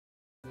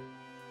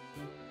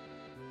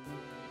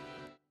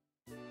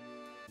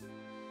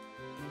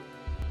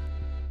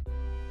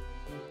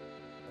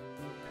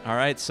All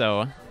right,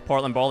 so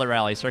Portland Boulder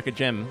Rally, Circuit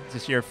Gym. Is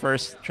this your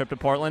first trip to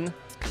Portland?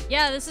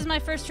 Yeah, this is my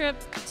first trip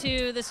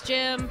to this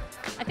gym.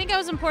 I think I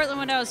was in Portland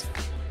when I was,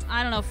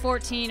 I don't know,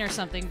 14 or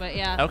something, but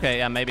yeah. Okay,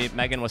 yeah, maybe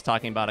Megan was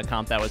talking about a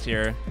comp that was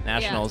here,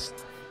 Nationals.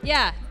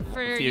 Yeah,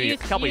 for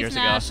youth years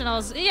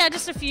Nationals. Yeah,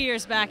 just a few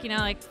years back, you know,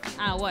 like,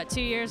 what,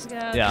 2 years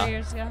ago, yeah. 3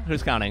 years ago?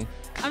 Who's counting?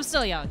 I'm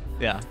still young.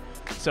 Yeah.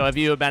 So have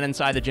you been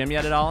inside the gym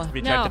yet at all? Have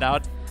you checked it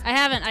out? I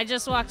haven't. I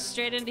just walked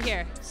straight into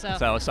here.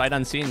 So sight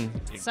unseen.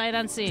 Sight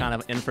unseen. Kind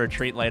of in for a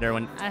treat later.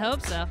 When I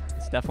hope so.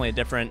 It's definitely a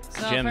different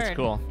gym. It's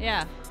cool.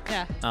 Yeah,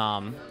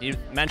 yeah. You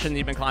mentioned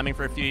you've been climbing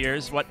for a few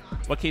years. What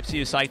keeps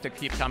you psyched to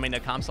keep coming to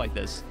comps like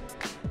this?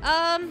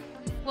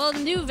 Well,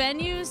 new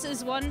venues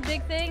is one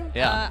big thing.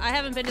 Yeah. I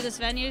haven't been to this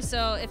venue,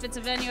 so if it's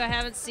a venue I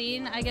haven't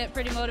seen, I get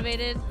pretty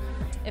motivated.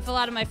 If a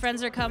lot of my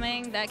friends are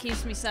coming, that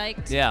keeps me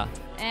psyched. Yeah.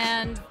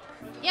 And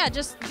yeah,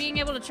 just being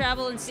able to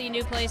travel and see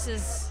new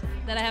places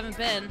that I haven't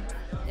been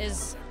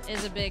is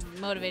a big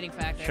motivating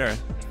factor. Sure.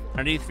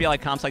 And do you feel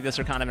like comps like this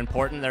are kind of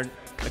important?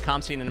 The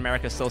comp scene in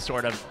America is still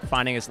sort of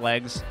finding its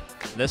legs.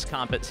 This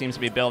comp, it seems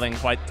to be building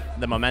quite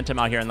the momentum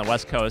out here in the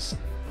West Coast.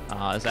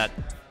 Is that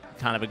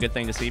kind of a good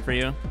thing to see for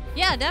you?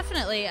 Yeah,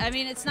 definitely. I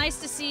mean, it's nice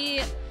to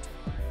see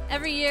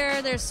every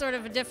year there's sort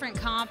of a different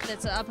comp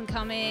that's up and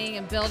coming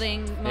and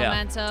building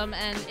momentum,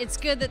 and it's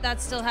good that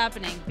that's still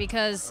happening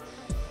because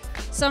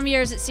some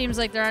years it seems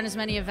like there aren't as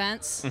many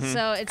events,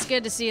 so it's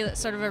good to see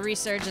sort of a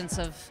resurgence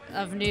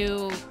of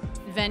new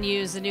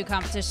venues and new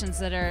competitions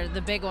that are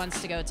the big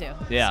ones to go to.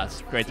 Yeah,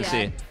 it's great to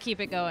see. Keep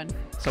it going.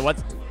 So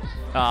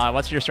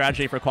what's your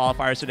strategy for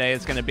qualifiers today?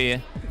 It's going to be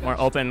a more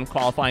open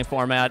qualifying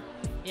format.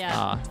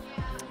 Yeah.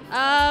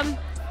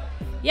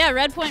 Yeah,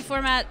 red point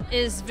format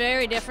is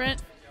very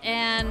different,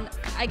 and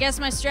I guess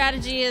my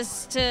strategy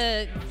is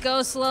to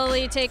go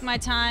slowly, take my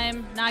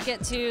time, not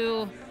get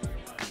too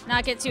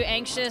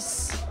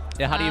anxious.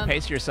 Yeah, how do you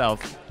pace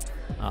yourself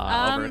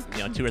over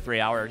 2 or 3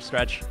 hour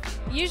stretch?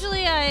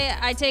 Usually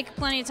I take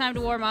plenty of time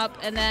to warm up,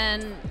 and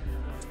then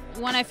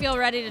when I feel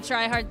ready to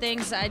try hard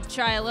things, I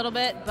try a little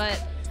bit, but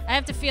I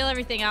have to feel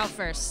everything out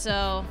first,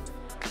 so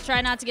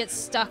try not to get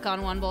stuck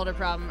on one boulder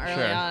problem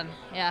early on.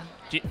 Yeah.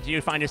 Do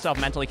you find yourself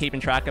mentally keeping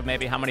track of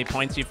maybe how many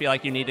points you feel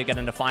like you need to get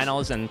into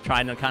finals and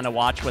trying to kind of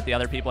watch what the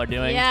other people are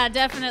doing? Yeah,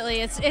 definitely.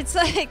 It's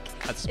like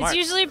That's smart. It's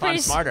usually pretty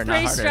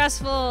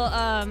stressful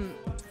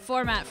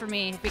format for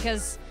me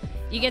because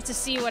you get to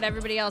see what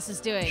everybody else is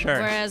doing. Sure.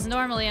 Whereas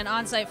normally an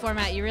on-site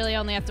format, you really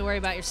only have to worry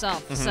about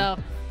yourself. So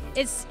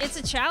it's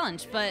a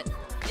challenge, but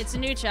it's a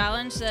new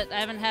challenge that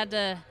I haven't had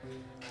to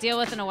deal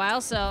with in a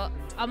while. So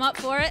I'm up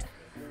for it.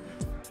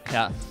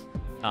 Yeah.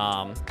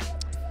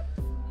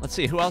 Let's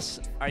see, who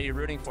else are you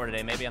rooting for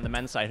today? Maybe on the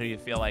men's side, who you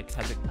feel like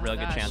has a really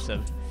good chance of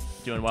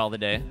doing well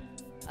today?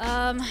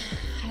 I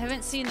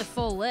haven't seen the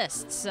full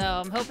list, so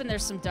I'm hoping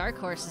there's some dark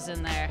horses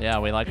in there. Yeah,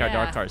 we like our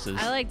dark horses.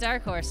 I like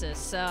dark horses,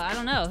 so I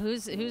don't know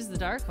who's the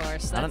dark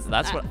horse.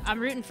 I'm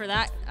rooting for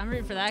that. I'm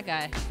rooting for that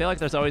guy. I feel like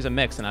there's always a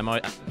mix, and I'm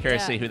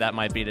curious to see who that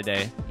might be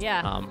today.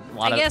 Yeah.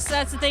 I guess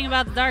that's the thing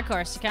about the dark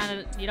horse.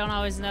 You don't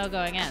always know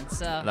going in.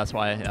 So that's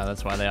why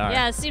they are.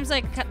 Yeah, it seems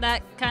like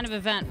that kind of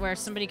event where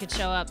somebody could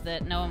show up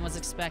that no one was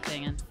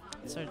expecting and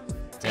sort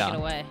of take it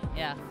away.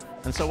 Yeah.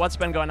 And so what's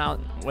been going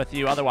on with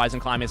you otherwise in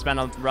climbing? It's been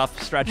a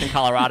rough stretch in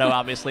Colorado,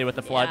 obviously, with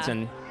the floods,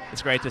 and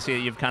it's great to see that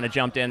you've kind of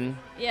jumped in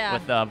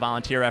with the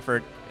volunteer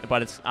effort,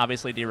 but it's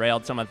obviously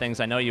derailed some of the things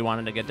I know you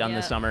wanted to get done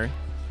this summer.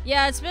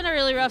 Yeah, it's been a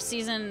really rough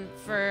season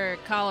for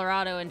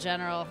Colorado in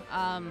general.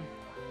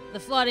 The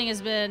flooding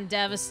has been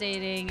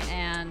devastating,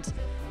 and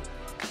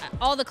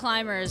all the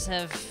climbers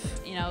have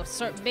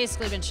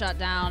basically been shut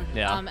down.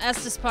 Yeah.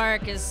 Estes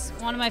Park is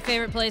one of my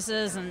favorite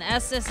places, and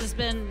Estes has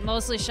been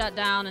mostly shut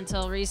down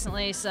until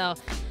recently, so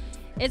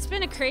it's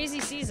been a crazy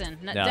season.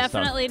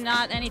 Definitely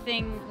not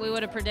anything we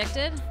would have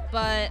predicted,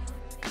 but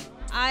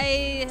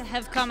I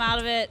have come out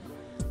of it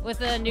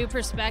with a new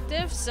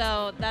perspective,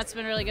 so that's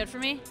been really good for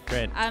me.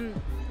 Great.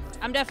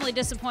 I'm definitely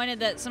disappointed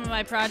that some of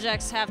my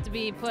projects have to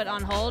be put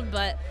on hold,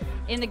 but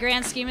in the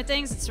grand scheme of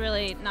things, it's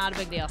really not a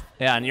big deal.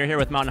 Yeah, and you're here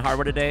with Mountain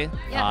Hardwear today.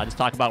 Yeah. Just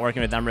talk about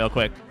working with them real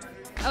quick.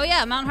 Oh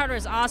yeah, Mountain Hardwear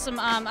is awesome.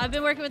 I've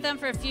been working with them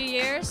for a few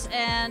years,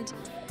 and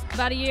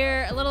about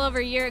a little over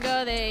a year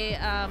ago, they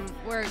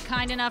were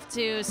kind enough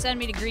to send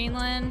me to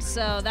Greenland,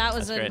 so that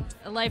was a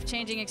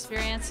life-changing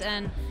experience.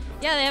 And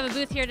yeah, they have a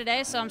booth here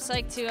today, so I'm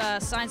psyched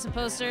to sign some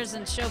posters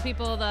and show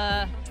people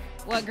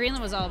what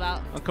Greenland was all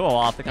about. Oh, cool.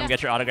 I'll have to come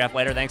get your autograph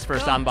later. Thanks for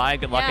stopping by.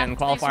 Good luck in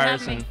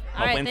qualifiers and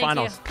hopefully in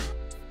finals. You.